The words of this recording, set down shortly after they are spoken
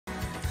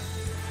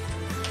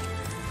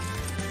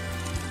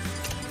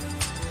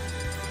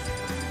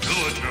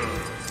Villager.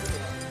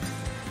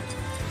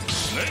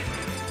 Snake.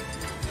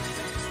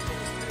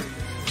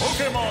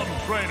 Pokemon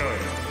Trainer.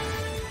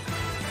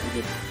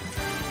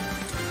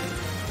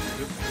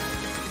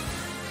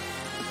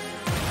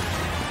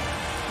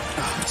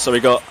 So we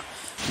got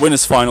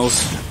winners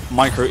finals,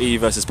 MiCroE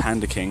versus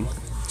PandaKing.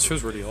 This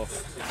was really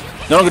off.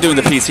 No longer doing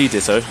the PT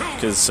Ditto,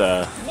 because,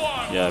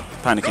 yeah,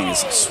 PandaKing has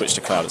switched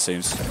to Cloud, it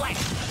seems.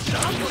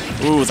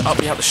 Ooh, the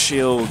up out the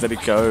shield, there we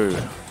go.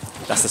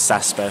 That's the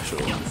SAS special.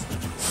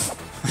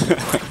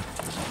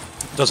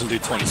 Doesn't do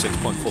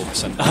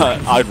 26.4%.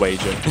 I'd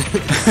wager.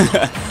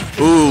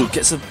 Ooh,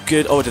 gets a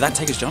good... Oh, did that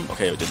take his jump?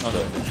 Okay, it didn't.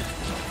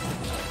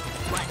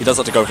 He does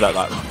have to go for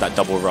that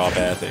double raw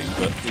bear thing,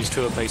 but... These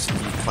two are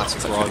basically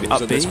classic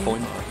rivals at this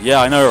point.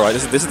 Yeah, I know, right?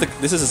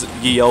 This is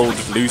ye old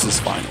losers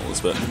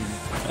finals, but...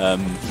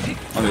 on the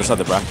other side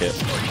of the bracket.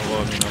 Oh,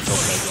 well, I mean, I've got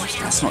against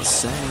you. That's not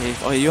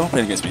safe. Oh, you're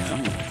playing against me now.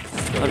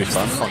 That'd be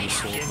fun.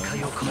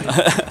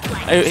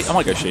 I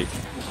might go sheep.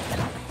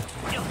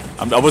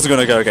 I wasn't going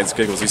to go against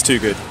Giggles, he's too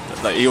good.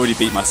 Like, he already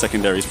beat my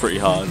secondaries pretty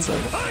hard, so...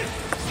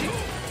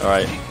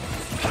 Alright.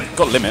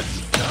 Got limit,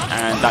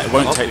 and that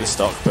won't take the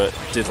stock, but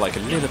did like a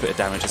little bit of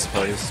damage, I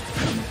suppose.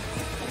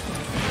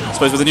 I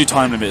suppose with the new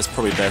time limit, it's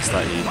probably best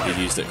that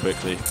he used it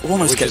quickly.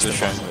 Almost gets the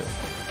shot.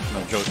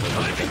 No, Joe's going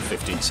to get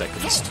 15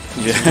 seconds.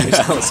 Yeah,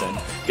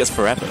 gets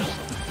forever.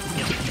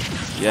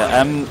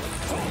 Yeah,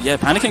 yeah,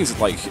 PandaKing's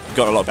like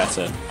got a lot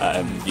better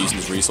at using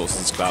his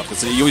resources as Cloud,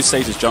 because he always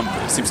saves his jump.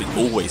 It seems he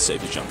always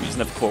saves his jump. He's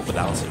never caught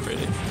without it,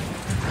 really.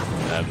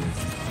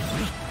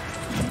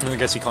 I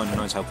guess he kind of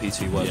knows how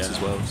PT works as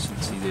well,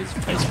 since he is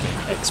basically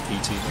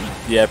ex-PT.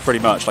 Yeah, pretty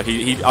much. Like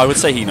I would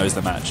say he knows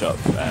the matchup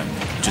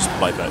just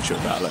by virtue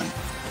of that alone.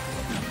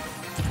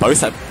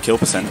 Both at kill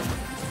percent.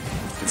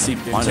 You can see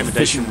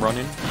Intimidation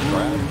running.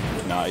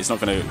 No, he's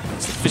not going to.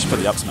 He's fishing for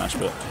the up smash,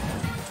 but.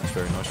 It's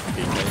very nice from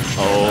PK.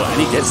 Oh,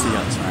 and he gets the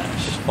up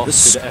smash.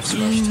 The F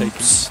smash taking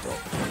stop.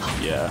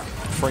 Yeah.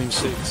 Frame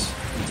 6.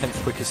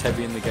 10th quickest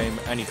heavy in the game,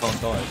 and he can't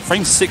die.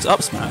 Frame 6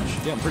 up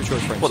smash? Yeah, I'm pretty sure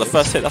it's frame 6. What, the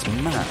first hit? That's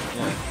mad.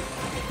 Yeah.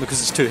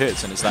 Because it's 2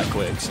 hits and it's that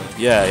quick. So.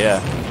 Yeah,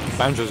 yeah.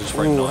 Banjo's is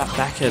frame 9. That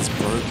backhead's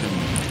broken.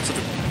 Such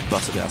a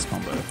busted ass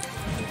combo.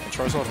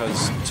 Charizard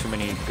has too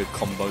many good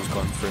combos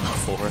going for him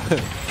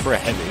for a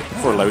heavy.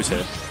 For a low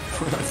tier.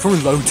 For a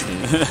low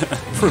tier.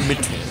 For a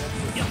mid tier.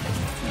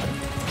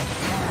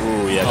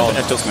 Ooh, yeah,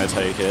 F-Dot's going to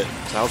take it.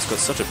 Cloud's got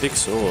such a big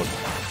sword.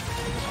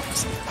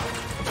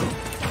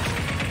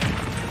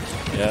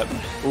 Yep.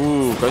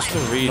 Ooh, goes for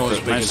the read. Not as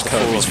big as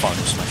Kirby's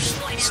final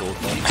smash sword,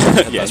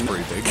 though. Yeah, that's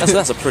pretty big.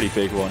 That's a pretty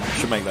big one.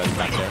 Should make that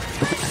back there.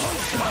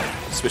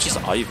 Switches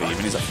to Ivy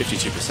when he's at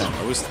 52%.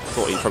 I always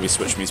thought he'd probably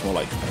switch me to more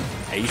like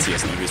 80 or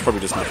something. He's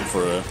probably just looking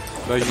for a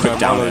quick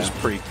down air.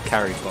 pretty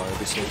carried by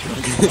obviously.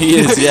 He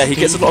is, yeah. He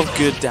gets a lot of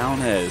good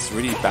down airs.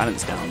 Really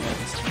balanced down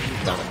airs.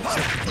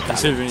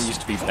 Considering it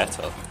used to be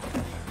better.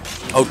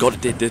 Oh god,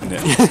 it did, didn't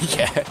it?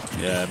 Yeah.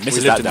 Yeah,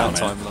 misses that down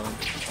timeline.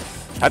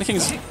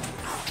 PandaKing's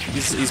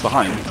he's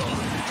behind.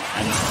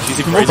 And he's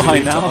even more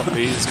behind now.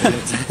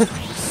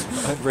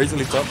 Razor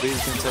Leaf up B is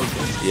going to take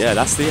it. Yeah,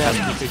 that's the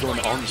big one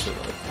answer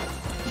though.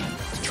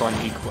 To try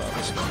and equal out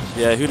this guy.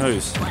 Yeah, who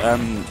knows?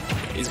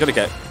 He's going to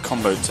get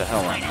comboed to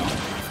hell right now.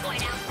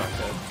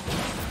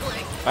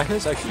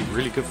 Backhead's actually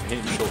really good for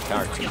hitting short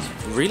characters.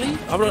 Really?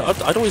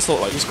 I'd always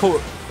thought like he's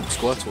caught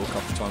Squirtle a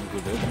couple of times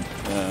with it.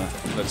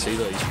 Yeah. Let's see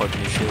that he's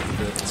poking his shield a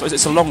bit. So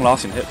it's a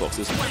long-lasting hitbox,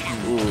 isn't it?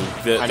 Ooh,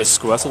 the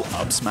Squirtle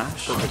up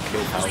smash. Is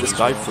this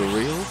guy for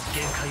real?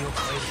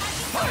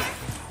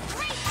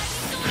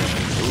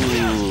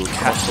 Ooh,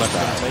 catch like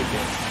that. Take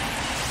it.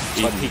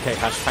 It's like PK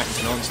has packed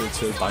an answer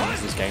to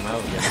balance this game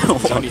out again.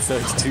 He's only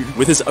 32.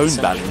 With his own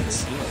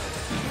balance.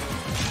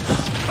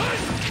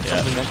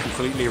 Something that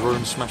completely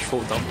ruined Smash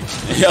 4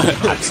 doubles. Yeah,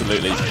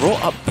 absolutely.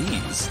 Brought up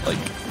bees. Like,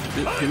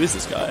 who is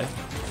this guy?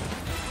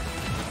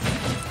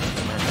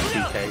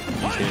 PK,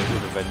 he's here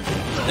with a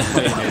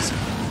vengeance.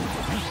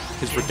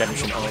 His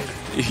redemption arc.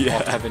 Yeah.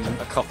 After having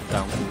a couple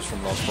downfalls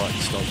from last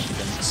Brighton slots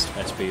against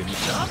SB and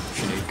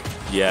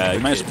Shanique. Yeah, he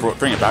managed to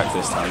bring it back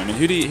this time. I mean,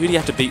 who do you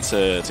have to beat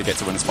to get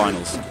to winners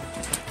finals?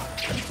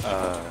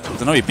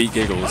 I know he beat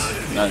Giggles.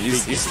 No,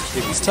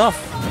 he's tough.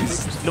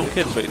 He's a little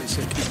kid, but he's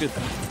good.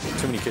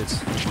 Too many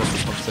kids. Less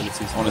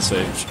responsibilities.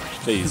 Honestly,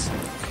 please.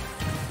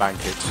 Bang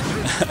kids.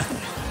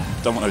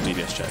 Don't want no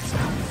DBS checks.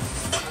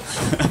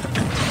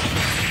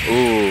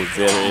 Ooh,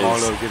 there it is.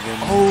 Marlo giving.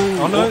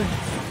 Oh no.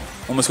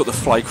 Almost got the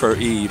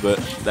MiCroE, but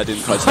that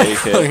didn't quite take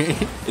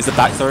it. Is the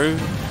back throw?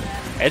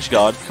 Edge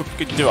guard.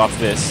 Could do it after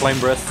this. Flame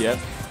breath, yeah.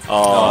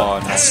 Oh,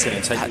 that's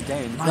going to take the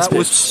game. Nice that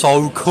was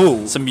so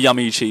cool. Some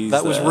yummy cheese.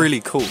 That was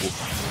really cool. You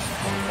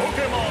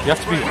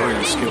have to be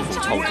really skillful to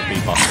hold the B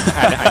button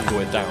and angle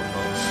it down.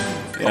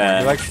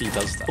 Yeah. Who actually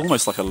does that?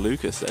 Almost like a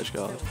Lucas edge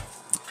guard.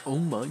 Oh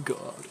my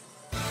god.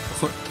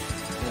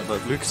 Yeah,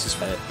 but Lucas is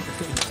fair.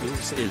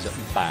 Lucas is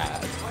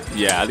bad.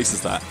 Yeah, at least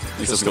it's that. At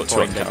least it's got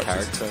 12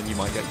 character and you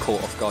might get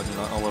caught off guard and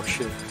you're like, oh well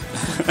shit.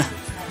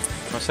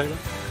 Can I say that?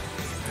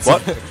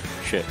 What?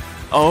 Shit.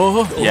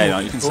 Oh, yeah, no,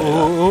 you can say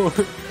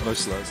that. No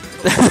slurs.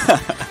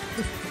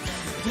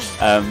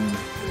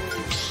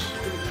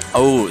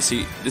 Oh,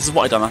 see, this is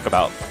what I don't like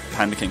about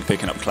PandaKing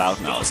picking up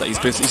Cloud now. Is that he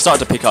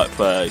started to pick up,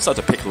 he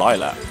started to pick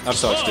Lilac. I've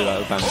started to do that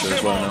with Banjo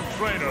as well now.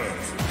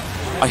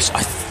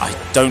 I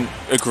don't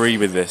agree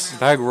with this.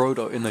 Bag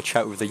Rodo in the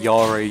chat with the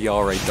Yare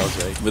does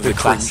it. With the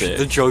classic.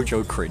 The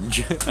JoJo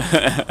cringe.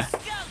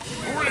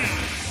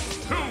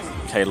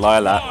 Okay,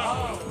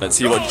 Lilac. Let's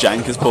see what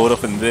Jank has pulled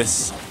up in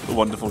this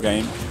wonderful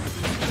game.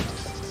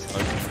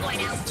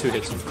 2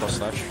 hits with cross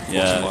slash.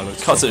 Yeah,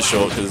 cuts it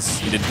short because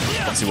he didn't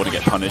obviously want to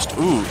get punished.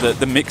 Ooh,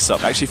 the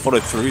mix-up actually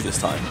followed through this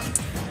time.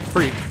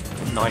 Pretty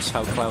nice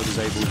how Cloud is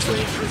able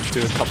to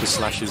do a couple of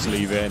slashes,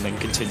 leave it, and then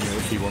continue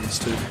if he wants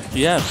to.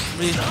 Yeah,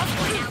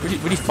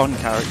 really fun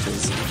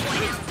characters.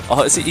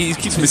 Oh, see, he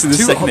keeps missing the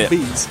second hit.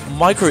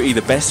 MiCroE,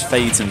 the best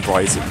fades in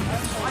Brighton.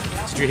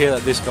 Did you hear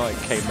that this guy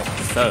came up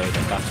third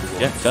at Battle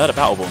One? Yeah, third at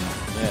Battle One.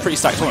 Yeah. Pretty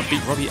stacked on.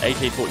 Beat Robbie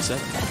AK-47.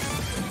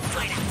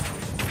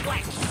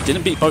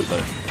 Didn't beat Boat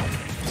though.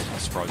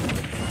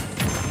 Surprisingly.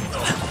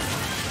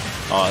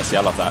 Oh, see,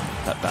 I love that.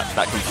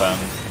 That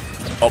confirmed.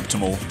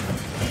 Optimal.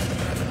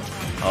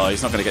 Oh,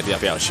 he's not going to get the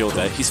up out shield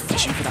there. He's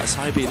fishing for that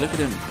side B. Look at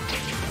him.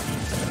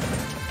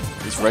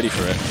 He's ready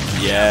for it.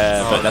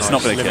 Yeah, but that's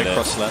not going to get it.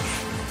 Cross slash.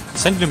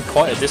 Sending him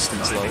quite a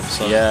distance though.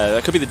 So. Yeah,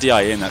 that could be the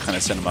DI in that kind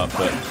of sent him up.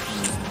 But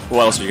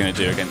what else are you going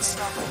to do against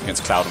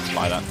Cloud and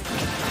Lilac?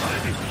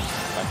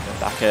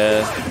 Back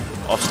air,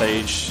 off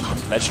stage,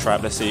 ledge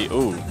trap. Let's see.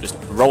 Ooh, just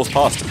rolls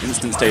past.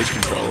 Instant stage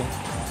control.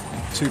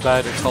 Too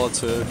bad it's hard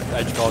to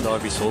edge guard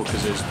Ivysaur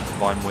because his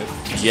Vine Whip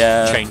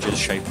changes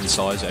shape and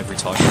size every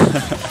time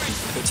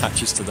it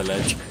attaches to the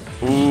ledge.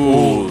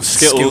 Ooh,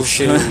 Skittles.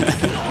 Skill shield.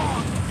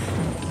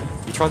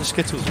 You tried the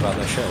Skittles without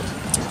their shell.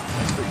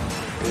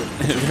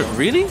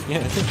 Really?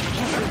 Yeah.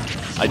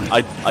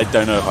 I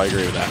don't know if I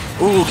agree with that.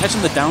 Ooh,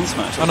 catching the down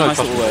smash. I know, nice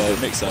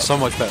little mix up. So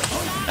much better.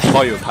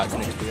 Buy you a pack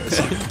next year.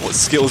 What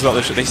Skittles about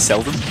this shit? They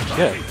sell them?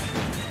 Yeah.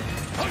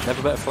 They have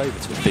a better flavour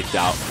to it. Big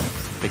doubt.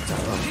 Big doubt.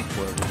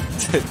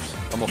 Whatever.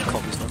 I'm off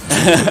copies now.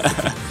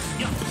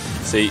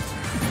 See,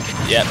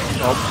 yeah.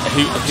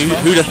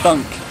 Who'd have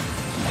thunk?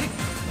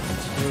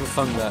 Who'd have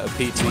thunk that a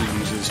PT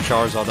uses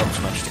Charizard up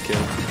smash to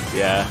kill?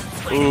 Yeah.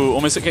 Ooh,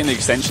 almost getting the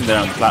extension there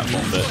on the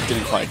platform, but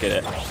didn't quite get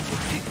it.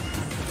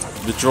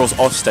 The draws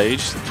off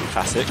stage,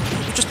 classic.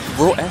 Just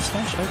raw F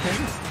smash, okay.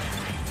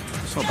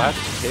 It's not bad.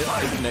 Hit,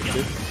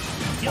 connected.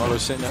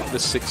 Milo's sitting at the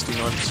 69%,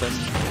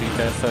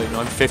 PK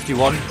 39,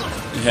 51. Yeah.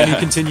 Can you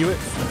continue it?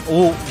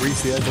 Or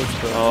reach the edge?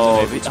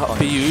 Oh, the up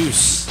B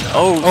use.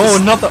 Oh,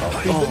 another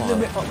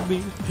up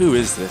B. Who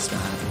is this,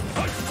 man?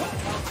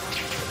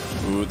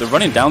 Ooh, the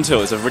running down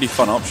tilt is a really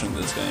fun option in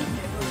this game.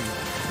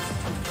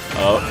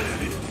 Oh.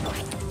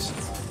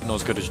 Not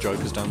as good as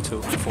Joker's down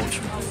tilt,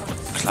 unfortunately.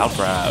 Cloud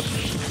grab.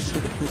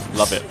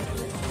 Love it.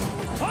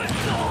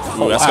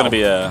 Ooh, that's going to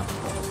be an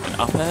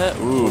up air.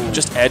 Ooh,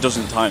 just air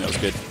doesn't time. That was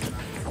good.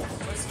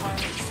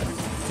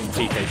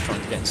 PK's trying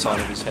to get inside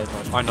of his head.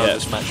 Like, I know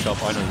this matchup,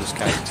 I know this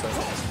character.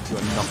 You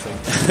are nothing.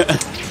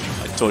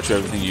 I taught you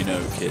everything you know,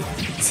 kid.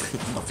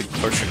 Nothing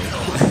personal.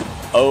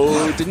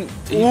 Oh,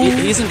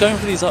 he isn't going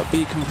for these up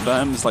B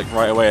confirms like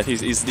right away.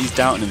 He's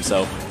doubting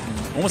himself.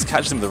 Almost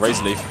catches him with a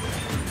razor leaf.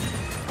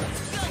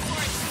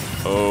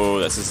 Oh,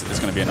 it's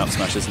going to be an up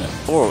smash, isn't it?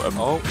 Or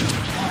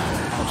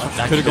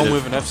could have gone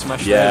with an F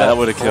smash. Yeah, that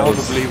would have killed.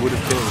 Probably would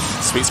have killed.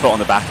 Sweet spot on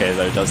the back air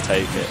though does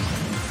take it.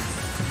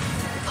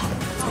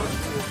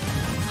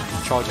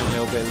 Charging a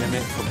little bit of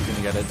limit, probably going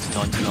to get it to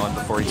 99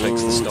 before he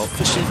takes the stop.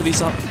 Fishing for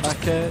these up. Back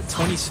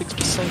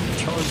 26%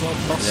 Charizard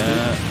busted.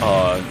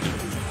 Yeah.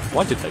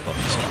 Why did they buff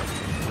this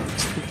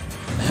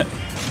guy?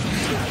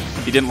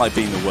 He didn't like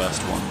being the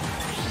worst one.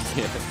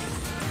 Yeah.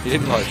 He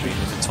didn't like being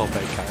in the top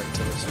 8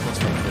 characters. So let's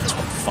make the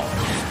top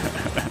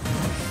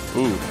 5.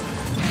 Ooh.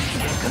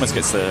 Almost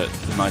gets the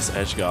nice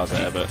edge guard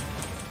there, but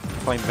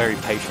playing very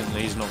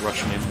patiently. He's not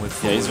rushing in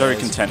with. Yeah, he's very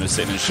content with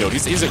sitting in shield.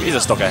 He's a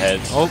stock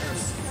ahead. Oh.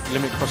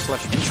 Limit cross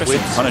slash.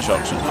 Interesting punish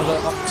option. Another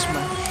up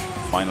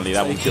smash. Finally,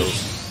 that one kills.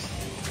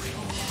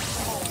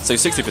 So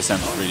 60%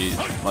 really,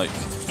 like,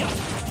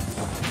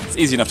 it's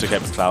easy enough to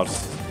get with Cloud.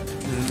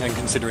 And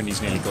considering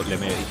he's nearly got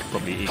limit, he could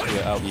probably equal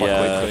it out quite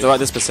quickly. quickly. Though at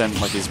this percent,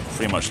 like, he's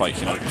pretty much like,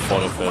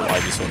 fodder for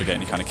Ivysaur to get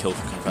any kind of kill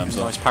for confirms.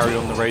 Nice parry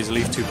on the razor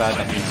leaf. Too bad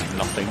that means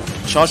nothing.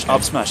 Charged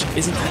up smash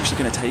isn't actually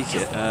going to take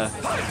it.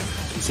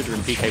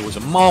 Considering PK was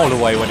a mile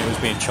away when it was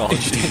being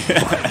charged.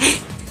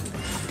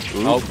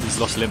 Oh, he's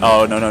lost limit.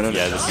 Oh, no.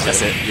 Yeah,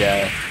 that's it.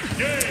 Yeah.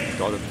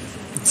 Got him.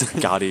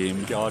 Got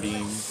him. Got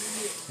him.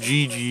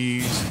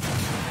 GG's.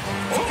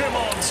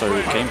 So,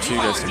 game 2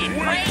 goes to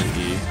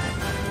MiCroE.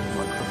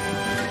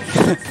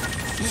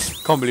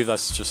 Can't believe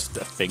that's just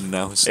a thing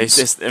now. It's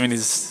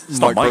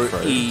not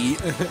MiCroE.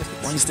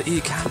 MiCroE. Why is the E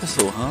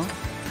capital, huh?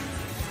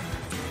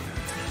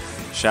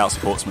 Shout out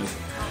Portsmouth.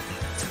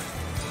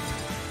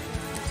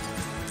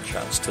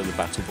 Shouts to the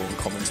Battleborn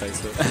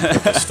commentator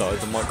that started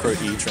the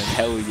MiCroE trend.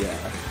 Hell yeah.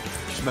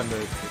 Just remember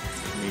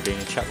me being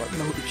in chat like,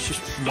 no, it's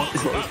just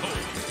MiCroE.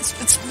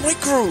 It's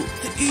MiCroE.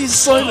 The E is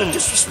silent.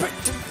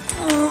 Disrespect.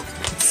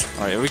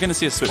 Alright, are we going to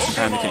see a switch to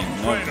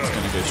PandaKing? No, it's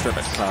going to go straight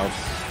back to Cloud.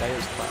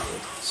 There's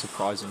Cloud,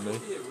 surprisingly.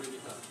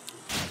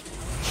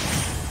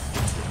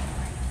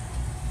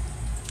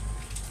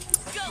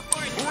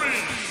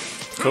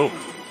 Cool.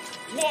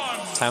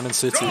 Town and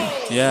City.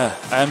 Yeah.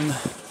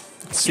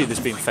 See this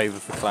being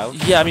favoured for Cloud.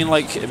 Yeah, I mean,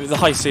 like, the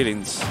high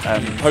ceilings,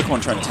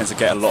 Pokemon trainer tends to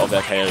get a lot of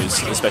their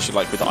KOs, especially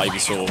like with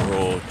Ivysaur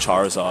or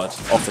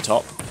Charizard off the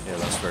top. Yeah,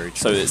 that's very true.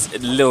 So it's a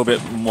little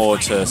bit more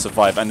to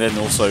survive, and then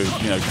also,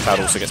 you know, Cloud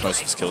also gets most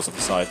of his kills off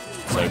the side.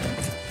 So,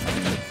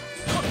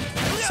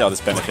 see how this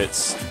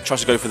benefits.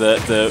 Tries to go for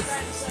the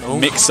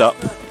mix-up,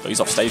 but he's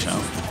off stage now.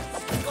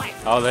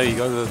 Oh, there you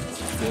go,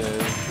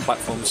 the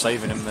platform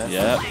saving him there.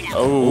 Yeah.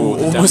 Oh,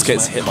 almost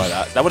gets hit by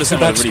that. That would have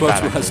sounded really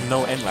bad. Squirtle has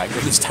no end lag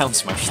with his down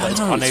smash, that's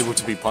unable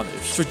to be punished.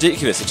 It's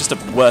ridiculous. It's just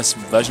a worse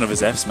version of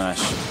his F smash.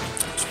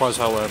 I'm surprised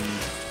how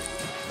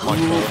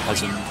MiCroE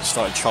hasn't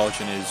started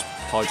charging his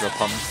Hydro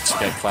Pump to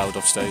get Cloud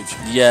off stage.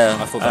 Yeah.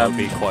 I thought that would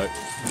be quite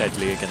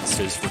deadly against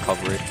his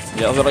recovery.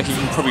 Yeah, although like he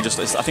can probably just...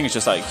 I think it's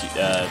just like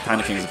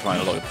PandaKing is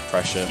applying a lot of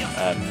pressure.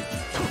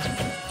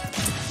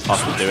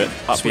 Us will do it.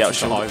 Up be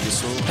outshot.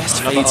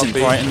 Best fades in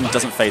Brighton.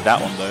 Doesn't fade that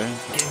one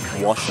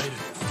though. Wash.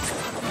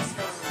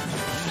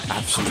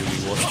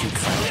 Absolutely washed.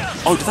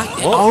 Oh, did that?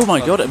 Oh my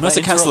god! It must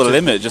have cancelled the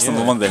limit just on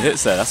the one that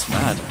hits there. That's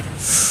mad.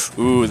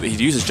 Ooh, he'd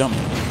use his jump.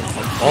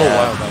 Oh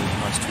wow, that was a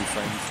nice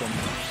 2-frame from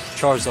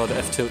Charizard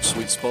F tilt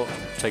sweet spot,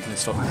 taking the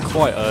stock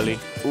quite early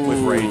with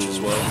Rage as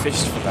well.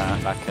 Fished for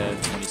that. Back air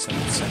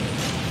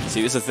 27%.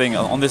 See, this is the thing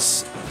on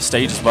this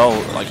stage as well.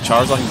 Like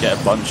Charizard can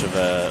get a bunch of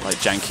like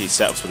janky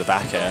setups with a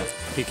back air.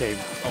 PK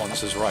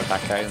answers right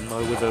back at him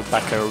though with a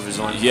back air of his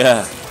own.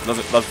 Yeah,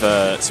 love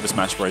Super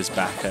Smash Bros.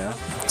 Back air.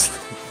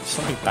 There's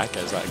nothing back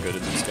air's that good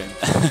in this game.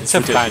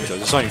 Except Banjo,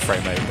 it's only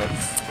frame 8, but...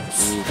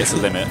 Ooh, gets a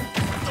limit.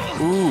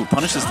 Ooh,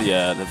 punishes the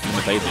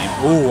Blade Beam.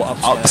 Ooh,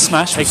 up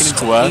smash taking him to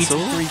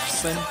Squirtle.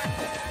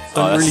 83%.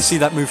 Don't really see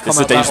that move come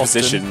out that that often. It's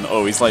a dangerous position.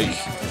 Oh, he's like...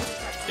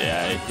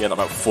 Yeah, he had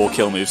about 4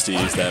 kill moves to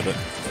use there, but...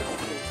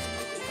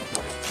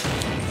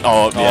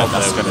 Oh, yeah,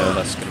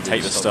 that's gonna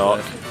take the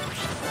stock.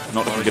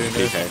 Not looking good for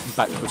PK.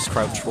 Backwards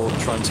crouch walk,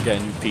 trying to get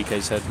in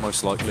PK's head,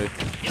 most likely.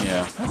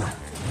 Yeah.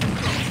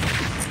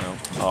 No.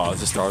 Oh,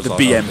 just the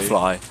BM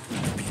fly.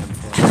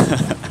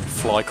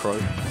 Flycrow.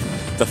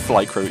 The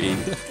Flycroe.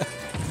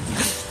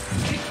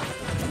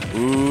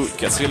 Ooh,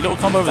 gets a little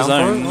combo of his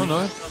own. Oh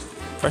no.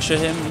 Pressure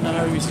him.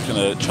 No, he's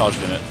gonna charge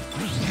limit.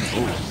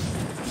 Ooh.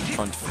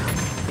 Trying to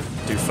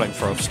do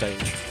flamethrower off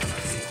stage.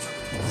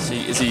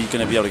 See, is he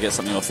gonna be able to get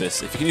something off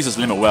this? If he can use his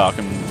limit well, I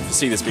can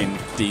see this being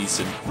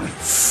decent.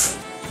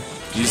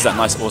 Use that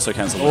nice auto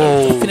cancel.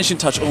 Oh, finishing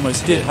touch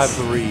almost did hits. have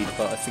the read,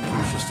 but I think he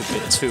was just a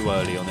bit too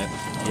early on it.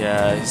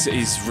 Yeah,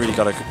 he's really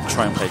got to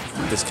try and play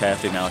this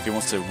carefully now. If he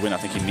wants to win, I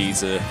think he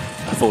needs a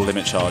full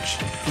limit charge.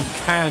 He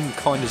can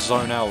kind of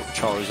zone out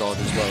Charizard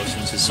as well,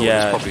 since his sword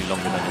is probably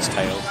longer than his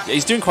tail. Yeah,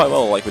 he's doing quite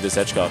well, like with his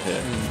edge guard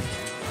here.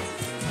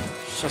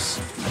 It's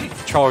just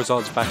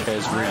Charizard's back air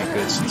is really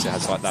good since it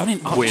has like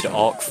that weird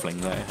arc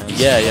fling that it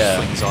has. Yeah, yeah.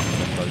 It flings up and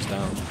then goes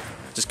down.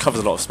 Just covers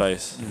a lot of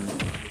space.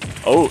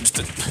 Oh,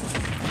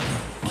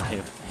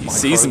 he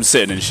sees him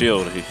sitting in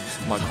shield.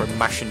 MiCroE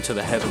mash into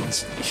the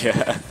heavens.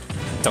 Yeah.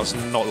 Does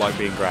not like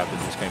being grabbed in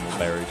this game or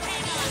buried.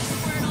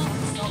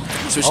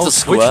 Switch to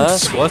Squirtle.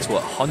 Squirtle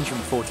at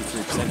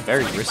 143%,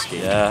 very risky.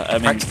 Yeah, I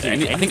mean,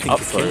 I think up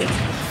throw.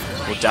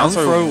 Or down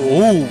throw.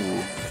 Ooh.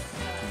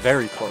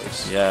 Very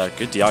close. Yeah,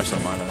 good DI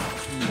shot miner.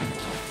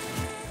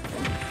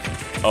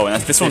 Oh,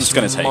 and this one's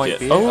going to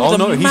take it. Oh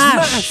no, he's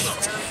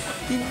mashed.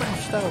 He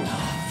mashed out.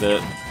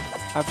 The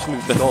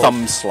absolute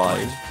thumb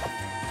slide.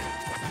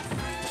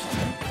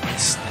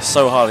 It's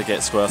so hard to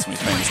get Squirtle when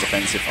he's playing this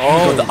defensive.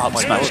 Oh, the up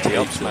smash. The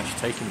up smash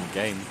taking the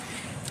game.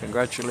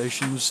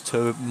 Congratulations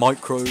to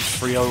MiCroE,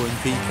 3-0 and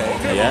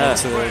PK. Yeah.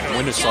 To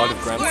winner's side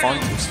of Grand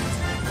Finals.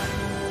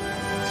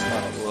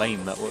 How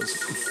lame that was.